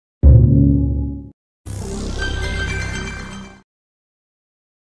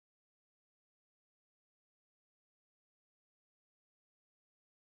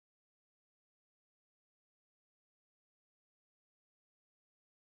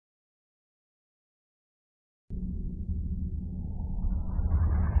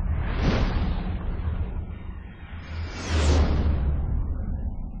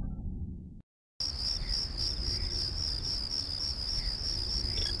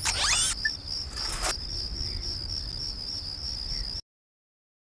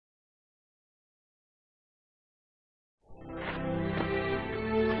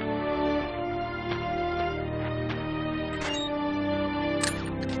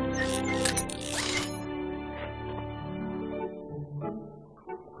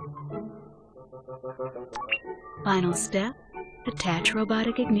Final step, attach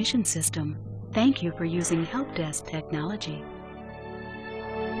robotic ignition system. Thank you for using Help Desk technology.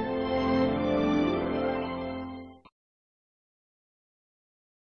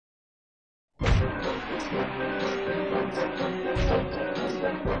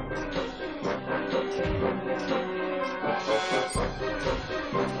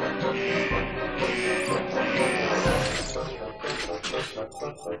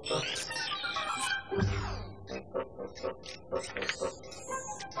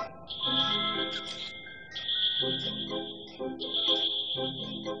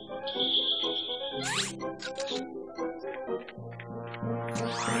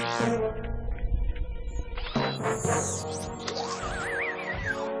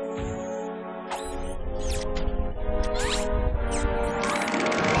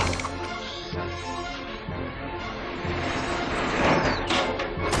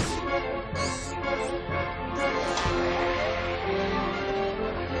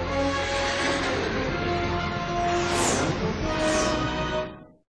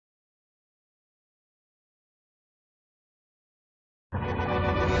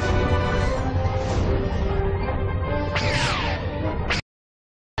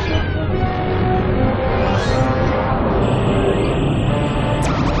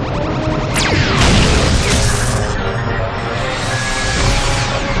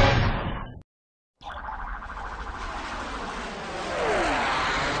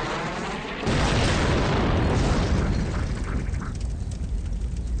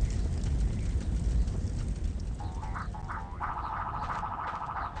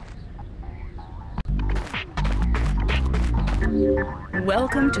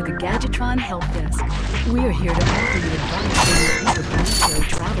 Welcome to the Gadgetron Help Desk. We're here to offer you advice on your interplanetary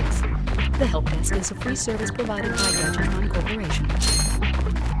travels. The Help Desk is a free service provided by Gadgetron Corporation.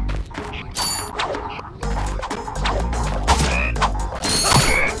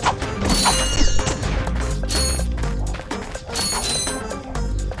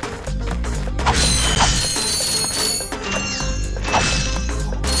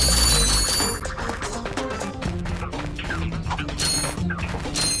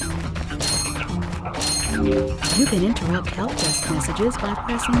 You can interrupt Help Desk messages by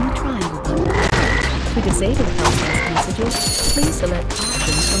pressing the triangle button. To disable Help Desk messages, please select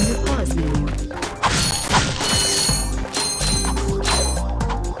Options from your pause menu.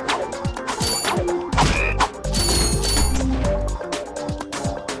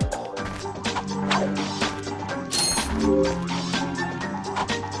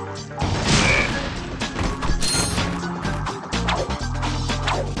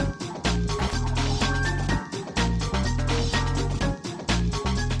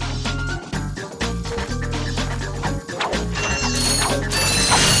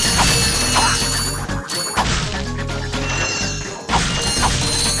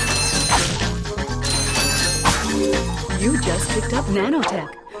 You just picked up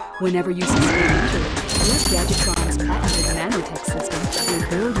nanotech. Whenever you succeed injury, your Gadgetron's patented nanotech system will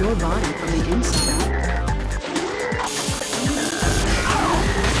build your body from the inside out.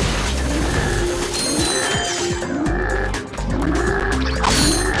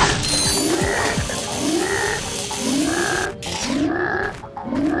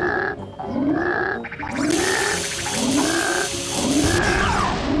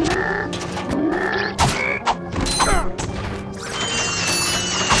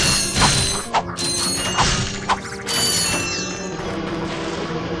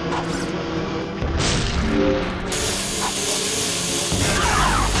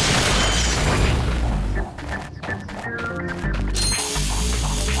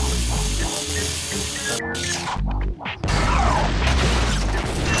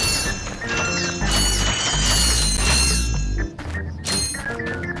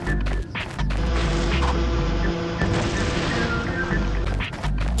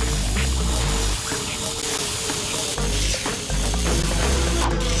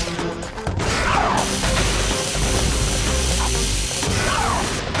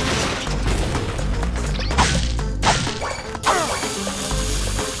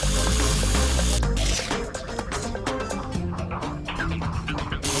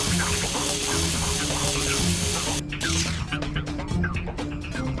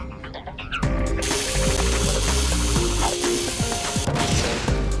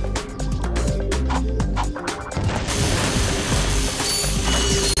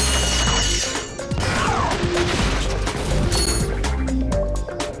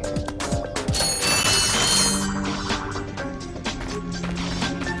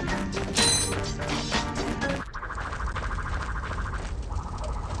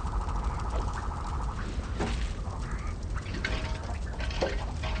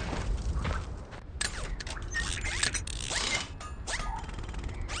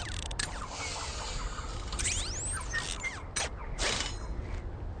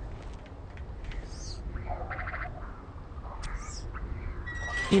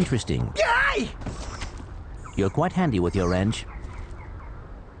 Interesting. Yay! You're quite handy with your wrench.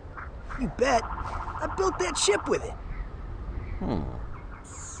 You bet. I built that ship with it.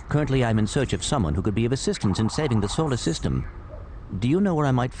 Currently, I'm in search of someone who could be of assistance in saving the solar system. Do you know where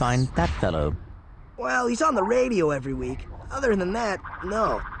I might find that fellow? Well, he's on the radio every week. Other than that,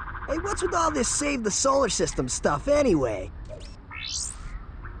 no. Hey, what's with all this save the solar system stuff anyway?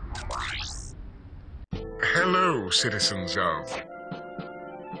 Hello, citizens of...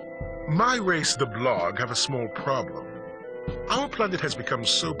 My race, the blog, have a small problem. Our planet has become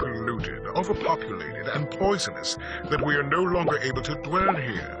so polluted, overpopulated, and poisonous that we are no longer able to dwell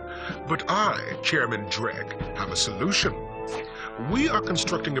here. But I, Chairman Drek, have a solution. We are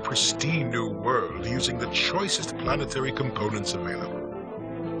constructing a pristine new world using the choicest planetary components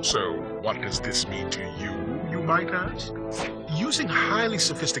available. So, what does this mean to you might ask? Using highly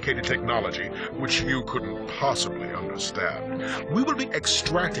sophisticated technology, which you couldn't possibly understand, we will be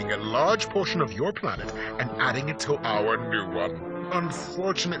extracting a large portion of your planet and adding it to our new one.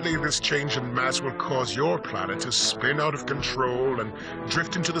 Unfortunately, this change in mass will cause your planet to spin out of control and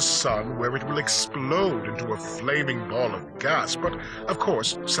drift into the sun, where it will explode into a flaming ball of gas. But, of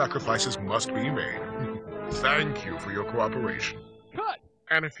course, sacrifices must be made. Thank you for your cooperation. Cut!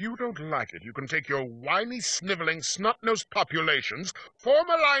 And if you don't like it, you can take your whiny, sniveling, snot-nosed populations, form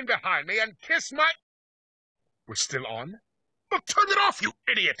a line behind me, and kiss my... We're still on? Well, turn it off, you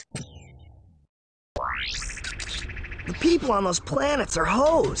idiot! The people on those planets are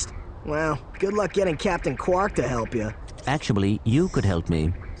hosed. Well, good luck getting Captain Quark to help you. Actually, you could help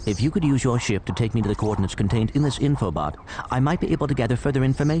me. If you could use your ship to take me to the coordinates contained in this infobot, I might be able to gather further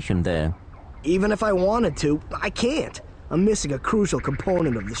information there. Even if I wanted to, I can't. I'm missing a crucial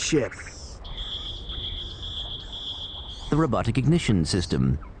component of the ship. The robotic ignition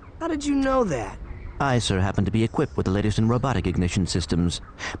system. How did you know that? I, sir, happen to be equipped with the latest in robotic ignition systems.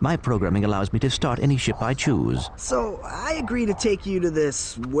 My programming allows me to start any ship I choose. So, I agree to take you to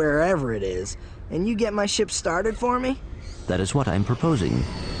this wherever it is, and you get my ship started for me? That is what I'm proposing.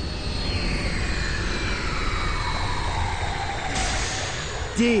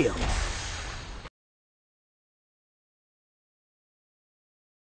 Deal.